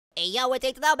Hey, yo, it's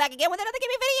H back again with another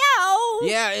Gimme video.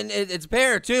 Yeah, and it's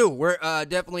Pear too. We're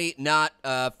definitely not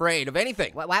afraid of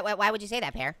anything. Why would you say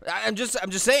that, Pear? I'm just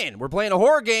saying. We're playing a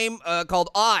horror game called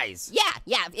Eyes. Yeah.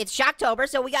 It's Shocktober,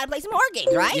 so we gotta play some horror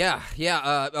games, right?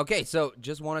 Yeah. Okay, so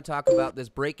just want to talk about this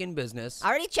break-in business. I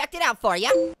already checked it out for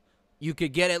you. You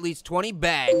could get at least 20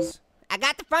 bags. I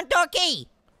got the front door key.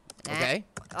 Okay.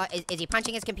 Is he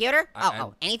punching his computer?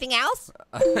 Anything else?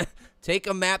 Take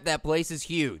a map. That place is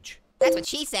huge. That's what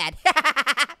she said.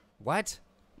 What?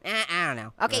 I don't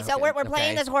know. Okay, so we're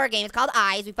playing this horror game. It's called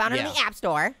Eyes. We found it in the App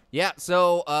Store. Yeah,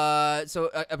 so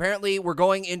apparently we're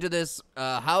going into this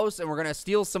house and we're gonna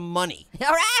steal some money.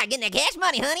 All right, getting that cash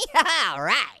money, honey. All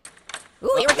right. Ooh,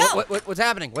 here we go. What's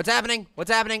happening? What's happening?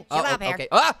 Chill out, Pear. Okay.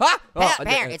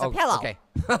 Pear, it's a pillow. Okay.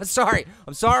 I'm sorry.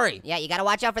 Yeah, you gotta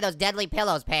watch out for those deadly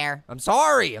pillows, Pear. I'm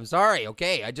sorry.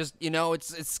 Okay, I just,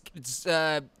 it's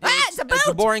a boot. It's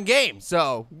a boring game,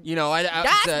 so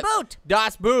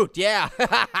Das Boot, yeah.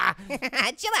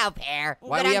 Chill out, Pear.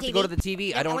 Why do we have to go to the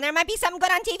TV? I don't. There might be something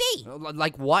good on TV.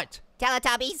 Like what?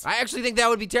 Teletubbies. I actually think that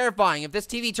would be terrifying. If this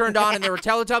TV turned on and there were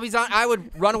Teletubbies on, I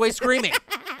would run away screaming.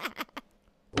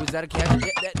 Oh, is that a cash? Oh,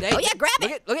 yeah, grab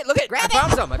it. Look it. Grab I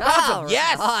found some.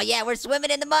 Yes. Oh, yeah, we're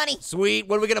swimming in the money. Sweet.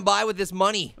 What are we going to buy with this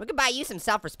money? We can buy you some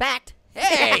self-respect.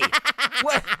 Hey.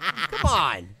 What? Come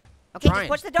on. Okay, just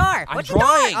push the door. I'm Push the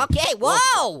trying. door. Okay,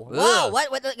 whoa. Ugh.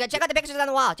 What? Check out the pictures on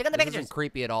the wall. Check out the pictures. This isn't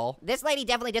creepy at all. This lady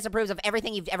definitely disapproves of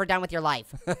everything you've ever done with your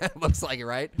life. Looks like it,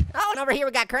 right? Oh, and over here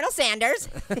we got Colonel Sanders.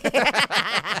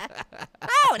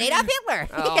 Oh, and Adolf Hitler.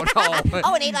 Oh, no.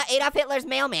 Oh, and Adolf Hitler's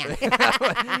mailman.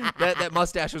 that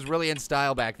mustache was really in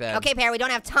style back then. Okay, Pear, we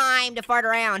don't have time to fart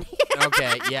around.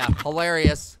 Okay, yeah,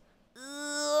 hilarious.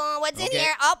 What's in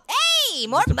here? Oh, hey,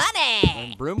 more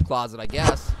money. Broom closet, I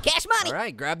guess. Cash money. All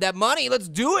right, grab that money. Let's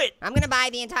do it. I'm going to buy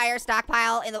the entire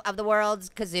stockpile of the world's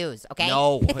kazoos, okay?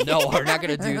 No, we're not going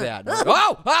to do that. Pear,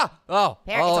 Oh,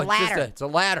 it's a ladder. It's a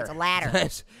ladder. It's a ladder.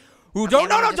 Ooh, don't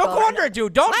go under it,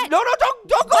 dude. Don't go under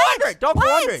it. Don't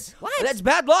go under it. What? That's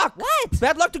bad luck. What? It's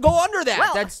bad luck to go under that.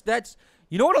 Well, that's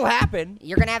you know what'll happen?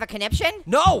 You're gonna have a conniption?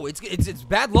 No, it's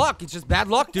bad luck. It's just bad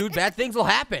luck, dude. Bad things will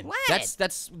happen. What?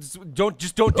 Don't do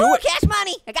it. Cash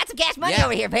money. I got some cash money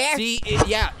over here, Pear. See,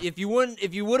 if you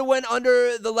would have went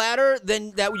under the ladder,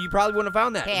 then you probably wouldn't have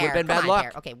found that. It would have been bad luck.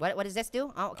 Pear. Okay, what does this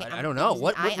do? Oh, okay. I don't know.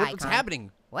 What's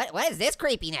happening? What is this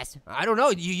creepiness? I don't know.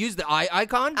 You use the eye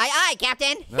icon? Aye,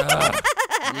 Captain.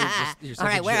 You're all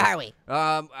right, where are we?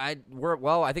 I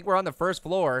think we're on the first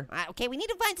floor. Okay, we need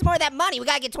to find some more of that money. We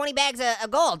gotta get 20 bags of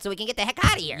gold so we can get the heck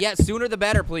out of here. Yeah, sooner the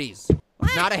better, please.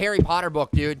 What? Not a Harry Potter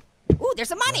book, dude. Ooh, there's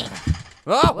some money.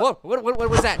 Oh, what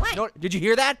was that? What? No, did you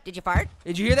hear that? Did you fart?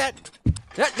 Did you hear that?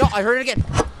 No, I heard it again.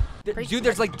 Dude,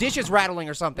 there's like dishes rattling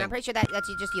or something. I'm pretty sure that's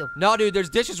just you. No, dude,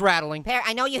 there's dishes rattling. Pear,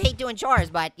 I know you hate doing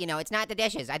chores, but, it's not the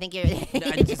dishes. I think you're...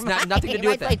 It's nothing to do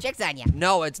with that. Play tricks on you.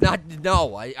 No, it's not.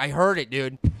 No, I heard it,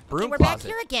 dude. Broom we're closet. back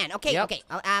here again. Okay, Yep. okay.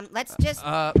 Let's just...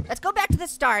 let's go back to the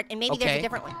start, and maybe there's a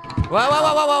different one.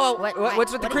 Whoa.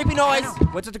 What's with the creepy noise?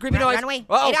 What's with the creepy noise? Run away.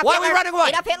 Oh, why are we running away?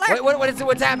 Adolf Hitler?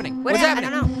 What's happening? What's happening?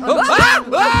 I don't know.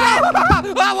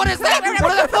 What is that? What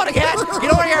are they floating at?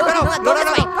 Get over here. No. Go this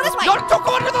way. Don't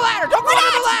go under the ladder. Don't go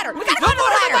under the ladder. We gotta go under the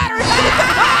ladder.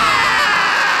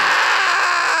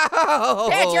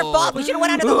 Pear, it's your fault. We should have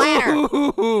went under the ladder.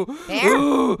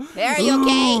 Pear, are you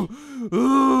okay?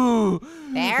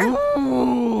 Pear?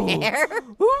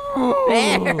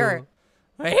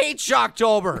 I hate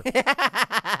Shocktober.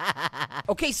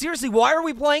 Okay, seriously, why are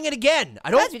we playing it again? I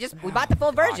don't. Because we bought the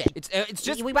full version. It's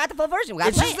just we bought the full version. We gotta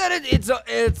it's play just that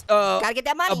it's gotta get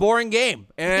that money. a boring game,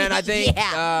 and I think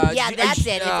that's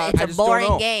it. It's a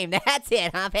boring game. That's it,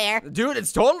 huh, Pear? Dude,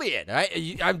 it's totally it.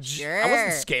 I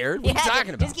wasn't scared. What are you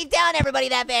talking about? Just keep telling everybody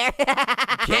that, Pear.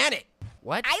 Can it?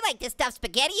 What? I like to stuff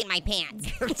spaghetti in my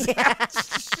pants.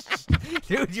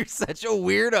 Dude, you're such a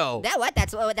weirdo.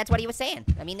 That's what he was saying.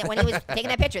 I mean, when he was taking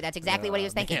that picture, that's exactly what he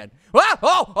was thinking. Man.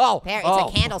 Oh! Pear, it's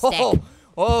a candlestick.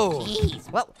 Oh!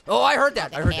 Jeez. Whoa. Oh, I heard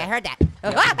that. I heard that.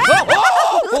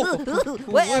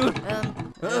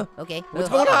 Okay. What's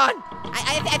going on?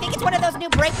 I think it's one of those new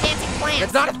breakdancing plants.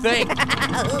 It's not a thing.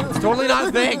 It's totally not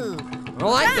a thing. I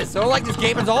don't like this. I don't like this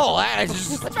game at all.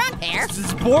 What's wrong, Pear? This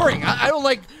is boring. I don't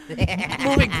like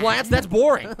moving plants. That's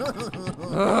boring.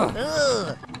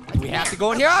 We have to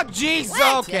go in here. Oh, jeez.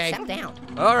 Okay. Settle down.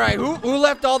 All right. Who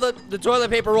left all the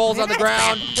toilet paper rolls on the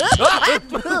ground?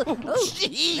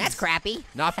 Jeez. That's crappy.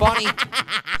 Not funny. Not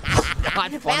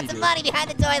funny. Found some money behind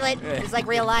the toilet. It's like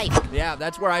real life. Yeah,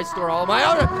 that's where I store all my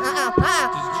own.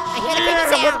 I hear the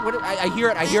creepy sound. I hear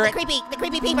it. I hear it. The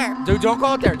creepy peeper. Dude, don't go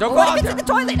out there. Don't go What out if there. it's in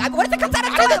the toilet? What if it comes out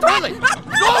of the toilet?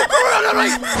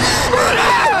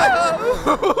 Go!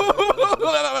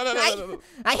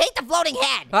 I hate the floating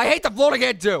head. I hate the floating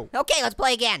head too. Okay, let's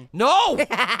play again. No!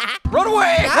 Run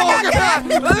away!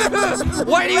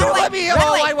 Why do you let me?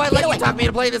 Why let you talk me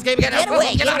to play this game again? Get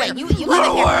away, get away. You love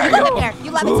it, Pear. You love it, Pear.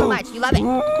 You love it so much. You love it.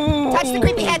 Touch the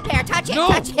creepy head, Pear. Touch it. No.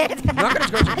 Touch it. I'm not gonna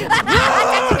scratch it.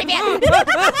 Touch the creepy head.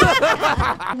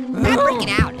 I'm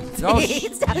freaking out. No,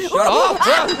 shut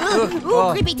up.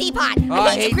 Ooh, creepy teapot.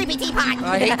 I hate the creepy teapot.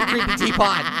 I hate the creepy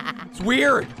teapot. It's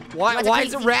weird. Why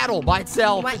does it rattle by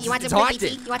itself? You want It's some creepy haunted.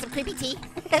 tea? You want some creepy tea?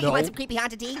 No. You want some creepy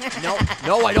haunted tea?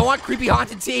 No, I don't want creepy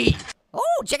haunted tea.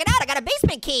 Oh, check it out. I got a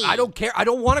basement key. I don't care. I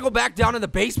don't want to go back down in the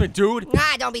basement, dude.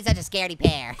 Ah, don't be such a scaredy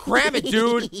Pear. Cram it,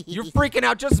 dude. You're freaking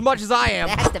out just as much as I am.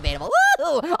 That's debatable. Woo!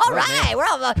 All right, we're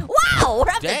up. Wow,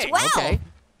 we're up to 12. Okay.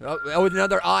 Oh,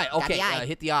 another eye. Okay, the eye.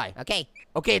 hit the eye. Okay.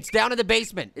 Okay, it's down in the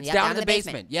basement. It's down in the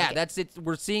basement. Yeah, Okay. that's it.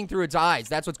 We're seeing through its eyes.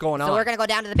 That's what's going on. So we're gonna go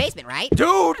down to the basement, right?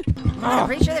 Dude! I'm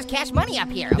pretty sure there's cash money up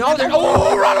here. No, there.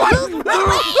 Oh, run away! Run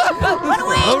away! Run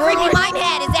Creepy away. mime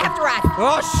head is after us.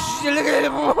 Oh, shit, look at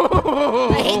him.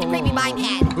 I hate the creepy mime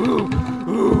head.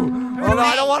 Oh, no,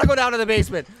 I don't want to go down to the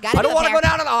basement. Gotta I don't do it, want to Pear. go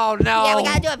down to the. Oh, no. Yeah, we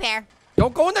gotta do it, Pear.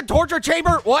 Don't go in the torture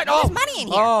chamber. What? There's Oh. money in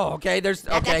here. Oh, okay. There's.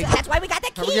 Okay. That's why we got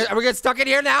that key. Are we getting stuck in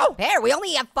here now? Pear, we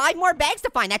only have 5 more bags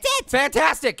to find. That's it.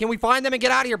 Fantastic. Can we find them and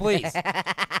get out of here, please?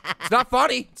 It's not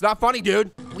funny. It's not funny, dude.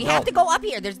 We have to go up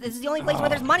here. This is the only place where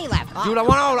there's money left. Oh, Dude, I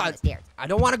want the stairs. I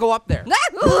don't want to go up there. Ah,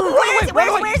 where is it? Run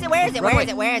Where away. is it? Where is it? Run Where is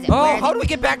it? away. Where is it? Oh, Where is how it? do we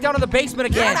get back down to the basement I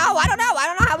again? don't know. I don't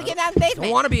know how we get down to the I basement.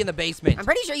 don't want to be in the basement. I'm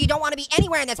pretty sure you don't want to be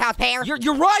anywhere in this house, Pear.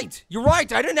 You're right. You're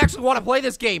right. I didn't actually want to play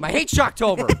this game. I hate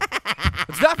Shocktober.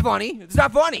 It's not funny. It's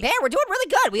not funny. Pear, we're doing really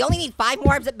good. We only need 5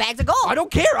 more bags of gold. I don't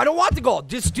care. I don't want the gold.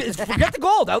 Just forget the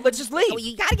gold. Let's just leave. Oh,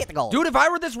 you gotta get the gold. Dude, if I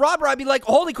were this robber, I'd be like,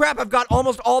 holy crap, I've got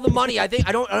almost all the money. I think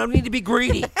I don't need to be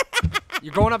greedy.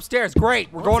 You're going upstairs.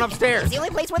 Great. We're going upstairs. It's the only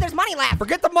place where there's money left.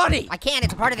 Forget the money. I can't.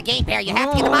 It's a part of the game, Pear. You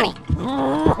have to get the money.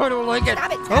 I don't like it.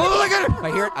 Stop it. I Stop don't it. like it.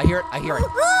 I hear it. I hear it. I hear it.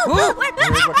 Ooh,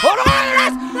 Hold on.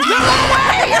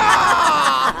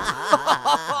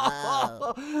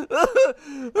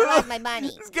 I lost my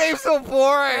money. This game's so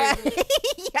boring.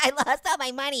 I lost all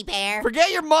my money, Pear.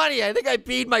 Forget your money. I think I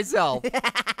peed myself.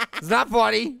 It's not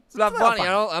funny. It's not funny. funny.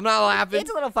 I'm not laughing. It's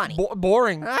a little funny.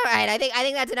 Boring. All right, I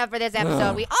think that's enough for this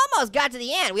episode. We almost got to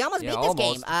the end. We almost beat this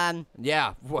game.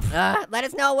 Yeah. Let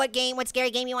us know what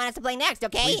scary game you want us to play next,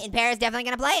 okay? Please. And Pear is definitely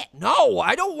gonna play it. No,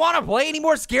 I don't want to play any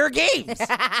more scare games.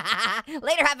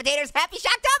 Later, Hot Potatoes. Happy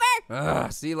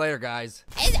Shocktober! See you later, guys.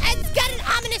 It's got an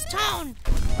ominous tone,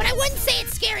 but I wouldn't say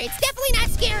it's scary. It's definitely not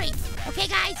scary. Okay,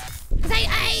 guys? Because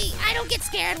I don't get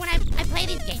scared when I play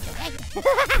these games, okay?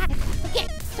 Okay,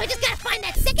 so I just gotta find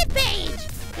that second page.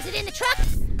 Is it in the truck?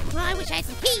 Well, I wish I had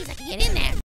some keys. I could get in there.